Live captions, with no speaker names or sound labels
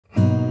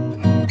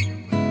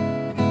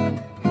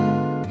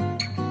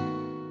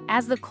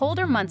As the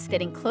colder months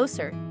getting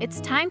closer, it's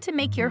time to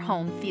make your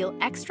home feel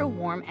extra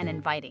warm and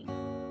inviting.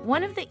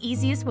 One of the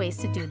easiest ways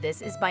to do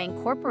this is by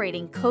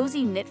incorporating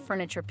cozy knit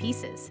furniture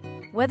pieces.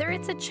 Whether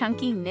it's a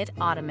chunky knit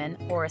ottoman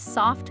or a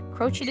soft,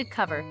 crocheted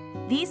cover,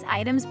 these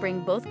items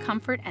bring both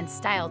comfort and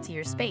style to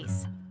your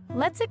space.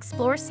 Let's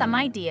explore some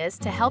ideas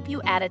to help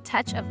you add a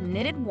touch of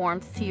knitted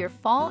warmth to your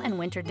fall and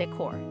winter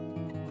decor.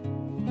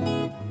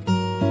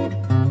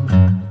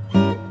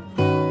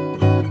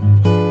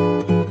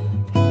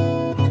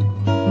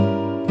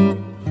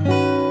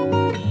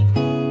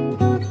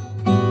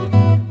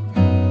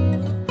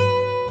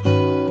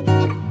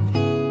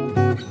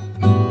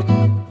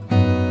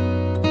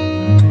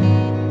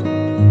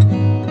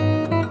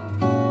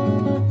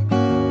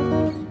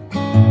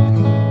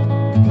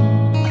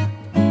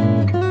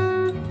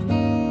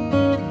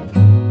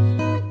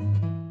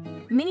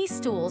 Mini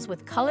stools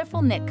with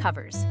colorful knit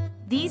covers.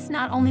 These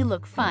not only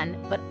look fun,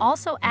 but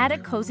also add a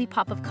cozy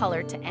pop of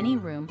color to any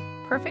room,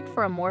 perfect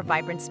for a more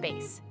vibrant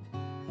space.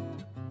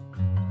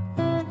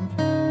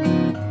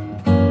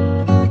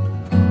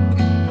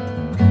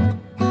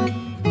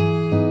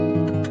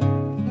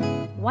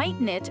 White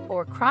knit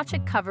or crochet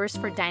covers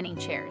for dining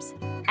chairs.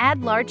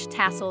 Add large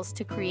tassels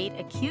to create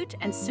a cute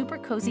and super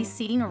cozy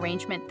seating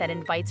arrangement that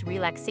invites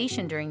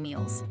relaxation during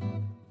meals.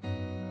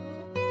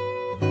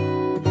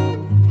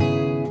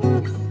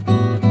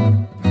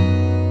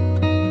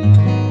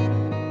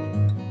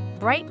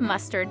 Bright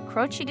mustard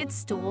crocheted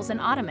stools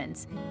and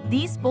ottomans.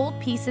 These bold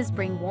pieces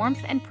bring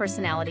warmth and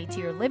personality to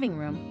your living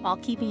room while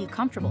keeping you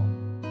comfortable.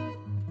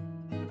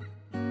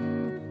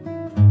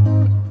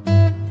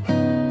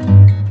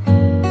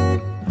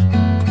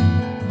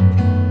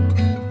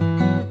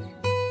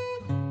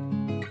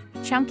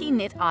 Chunky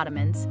knit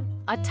ottomans.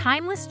 A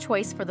timeless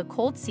choice for the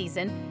cold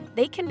season,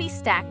 they can be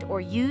stacked or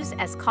used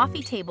as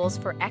coffee tables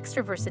for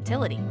extra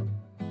versatility.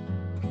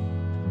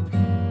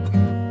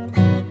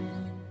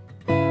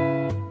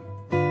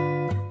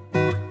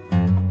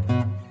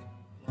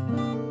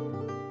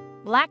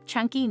 Black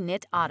chunky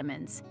knit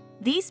ottomans.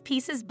 These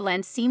pieces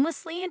blend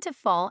seamlessly into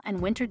fall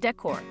and winter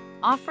decor,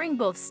 offering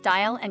both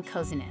style and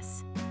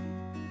coziness.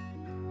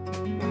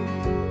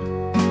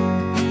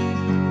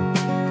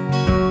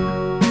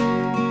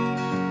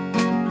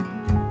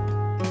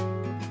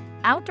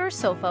 Outdoor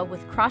sofa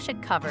with crochet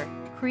cover.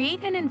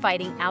 Create an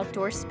inviting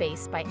outdoor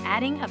space by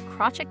adding a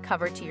crochet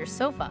cover to your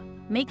sofa,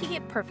 making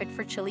it perfect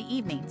for chilly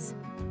evenings.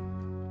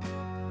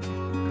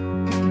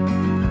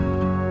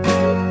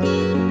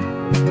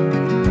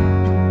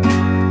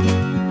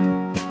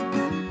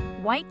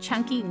 White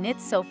chunky knit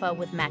sofa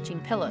with matching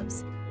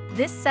pillows.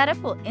 This setup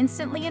will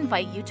instantly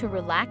invite you to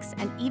relax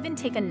and even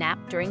take a nap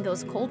during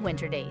those cold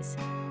winter days.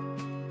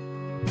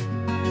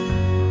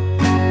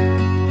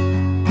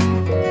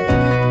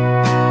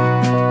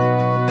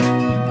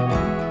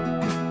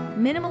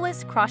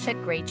 Minimalist crochet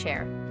gray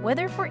chair.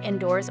 Whether for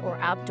indoors or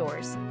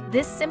outdoors,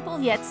 this simple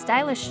yet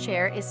stylish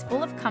chair is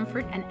full of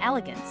comfort and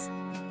elegance.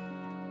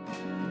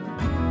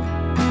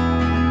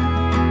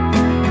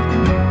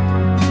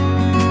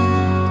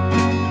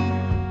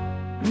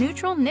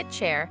 Neutral knit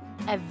chair,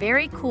 a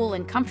very cool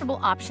and comfortable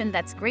option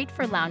that's great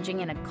for lounging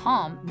in a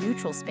calm,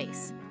 neutral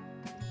space.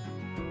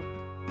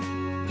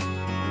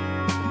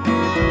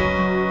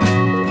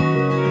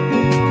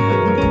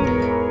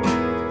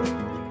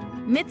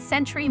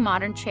 Mid-century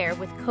modern chair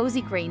with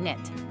cozy gray knit.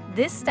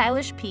 This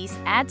stylish piece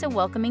adds a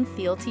welcoming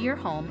feel to your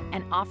home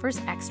and offers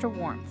extra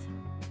warmth.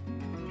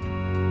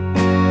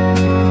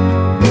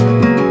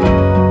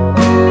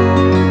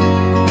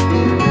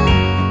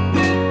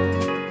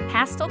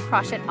 Pastel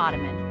crochet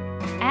ottoman.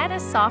 Add a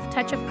soft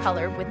touch of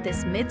color with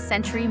this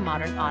mid-century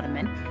modern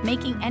ottoman,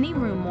 making any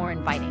room more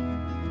inviting.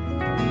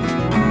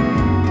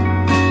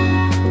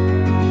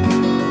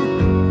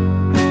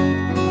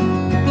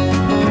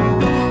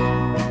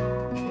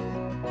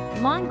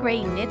 Long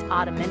gray knit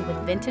ottoman with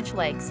vintage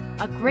legs,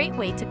 a great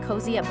way to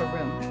cozy up a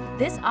room.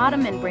 This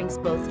ottoman brings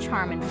both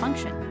charm and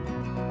function.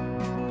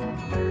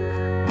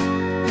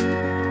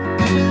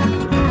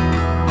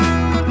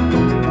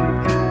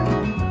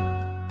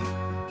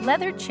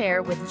 Leather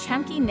chair with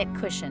chunky knit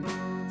cushion.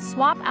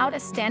 Swap out a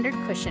standard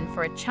cushion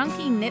for a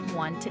chunky knit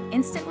one to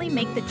instantly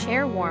make the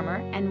chair warmer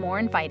and more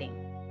inviting.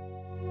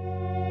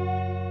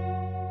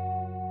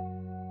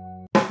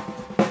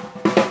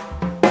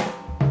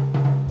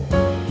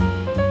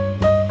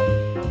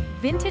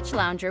 Vintage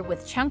lounger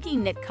with chunky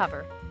knit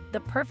cover.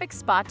 The perfect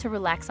spot to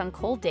relax on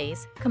cold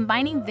days,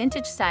 combining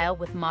vintage style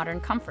with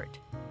modern comfort.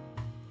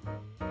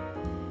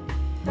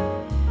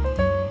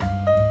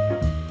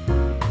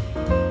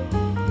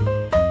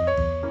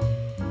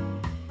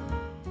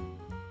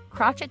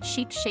 Crochet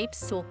chic-shaped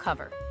stool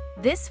cover.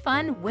 This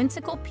fun,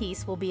 whimsical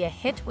piece will be a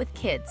hit with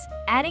kids,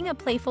 adding a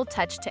playful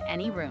touch to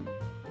any room.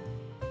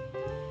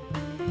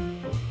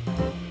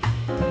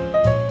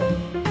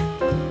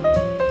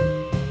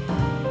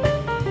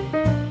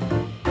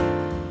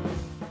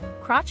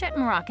 Crochet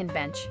Moroccan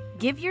bench.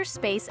 Give your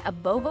space a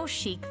boho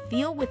chic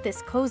feel with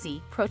this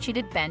cozy,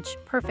 crocheted bench,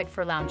 perfect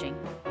for lounging.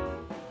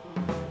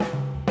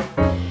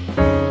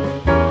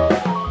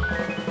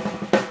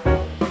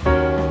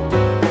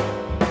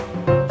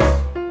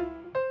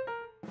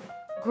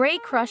 gray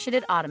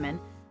crocheted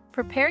ottoman.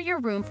 Prepare your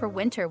room for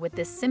winter with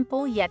this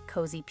simple yet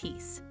cozy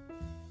piece.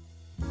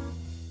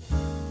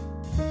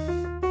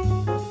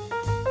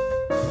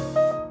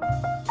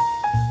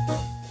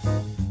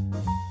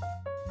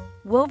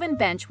 Woven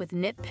bench with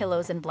knit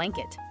pillows and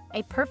blanket,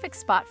 a perfect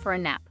spot for a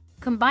nap,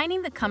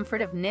 combining the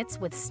comfort of knits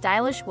with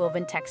stylish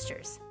woven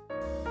textures.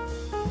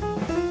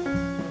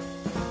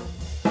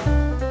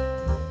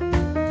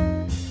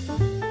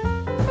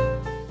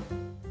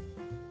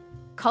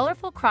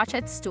 Colorful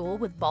crochet stool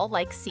with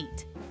ball-like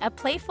seat, a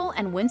playful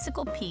and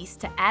whimsical piece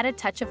to add a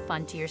touch of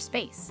fun to your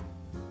space.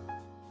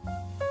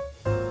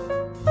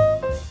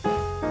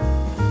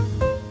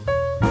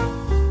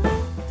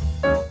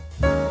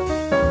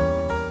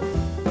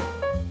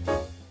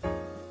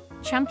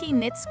 Chunky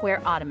knit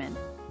square ottoman.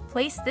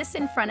 Place this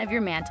in front of your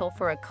mantle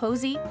for a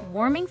cozy,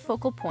 warming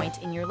focal point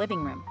in your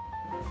living room.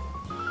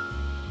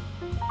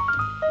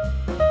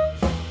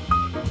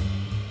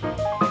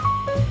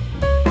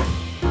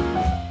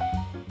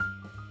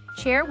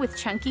 Chair with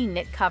chunky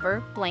knit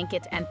cover,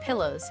 blanket, and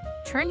pillows.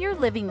 Turn your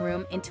living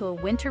room into a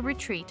winter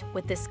retreat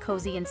with this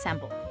cozy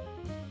ensemble.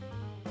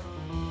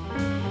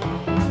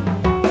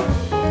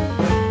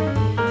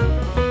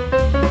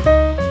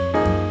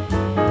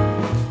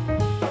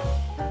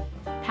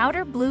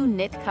 Powder blue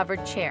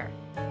knit-covered chair,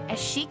 a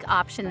chic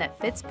option that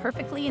fits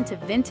perfectly into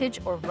vintage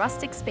or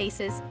rustic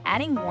spaces,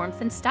 adding warmth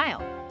and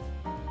style.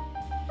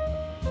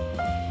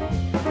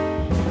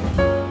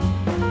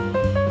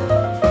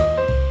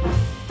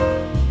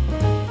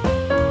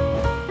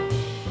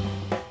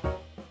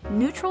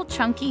 Neutral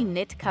chunky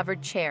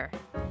knit-covered chair.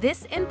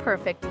 This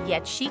imperfect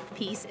yet chic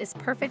piece is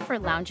perfect for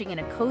lounging in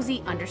a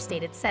cozy,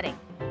 understated setting.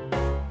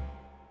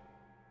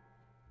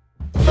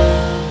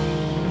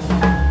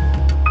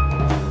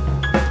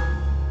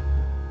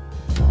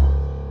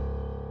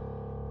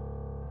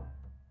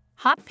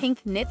 Hot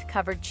pink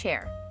knit-covered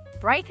chair.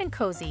 Bright and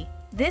cozy,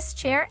 this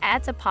chair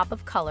adds a pop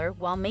of color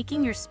while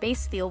making your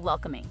space feel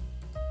welcoming.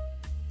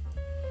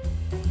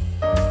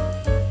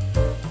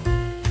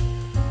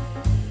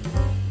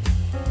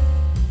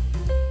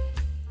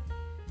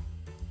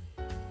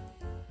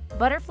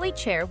 Butterfly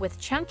chair with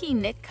chunky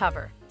knit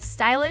cover.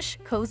 Stylish,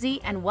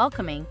 cozy, and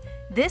welcoming,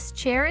 this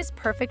chair is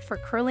perfect for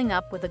curling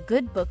up with a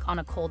good book on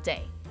a cold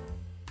day.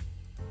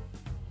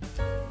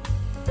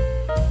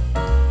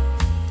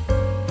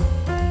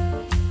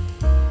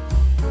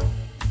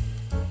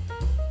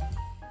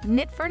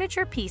 Knit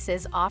furniture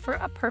pieces offer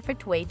a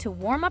perfect way to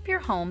warm up your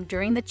home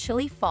during the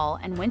chilly fall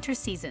and winter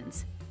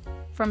seasons.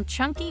 From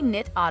chunky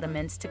knit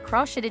ottomans to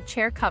crocheted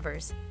chair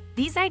covers,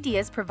 these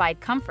ideas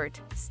provide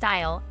comfort,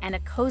 style, and a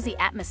cozy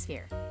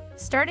atmosphere.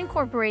 Start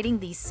incorporating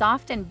these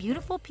soft and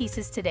beautiful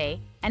pieces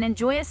today and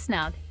enjoy a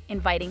snug,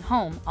 inviting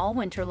home all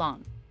winter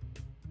long.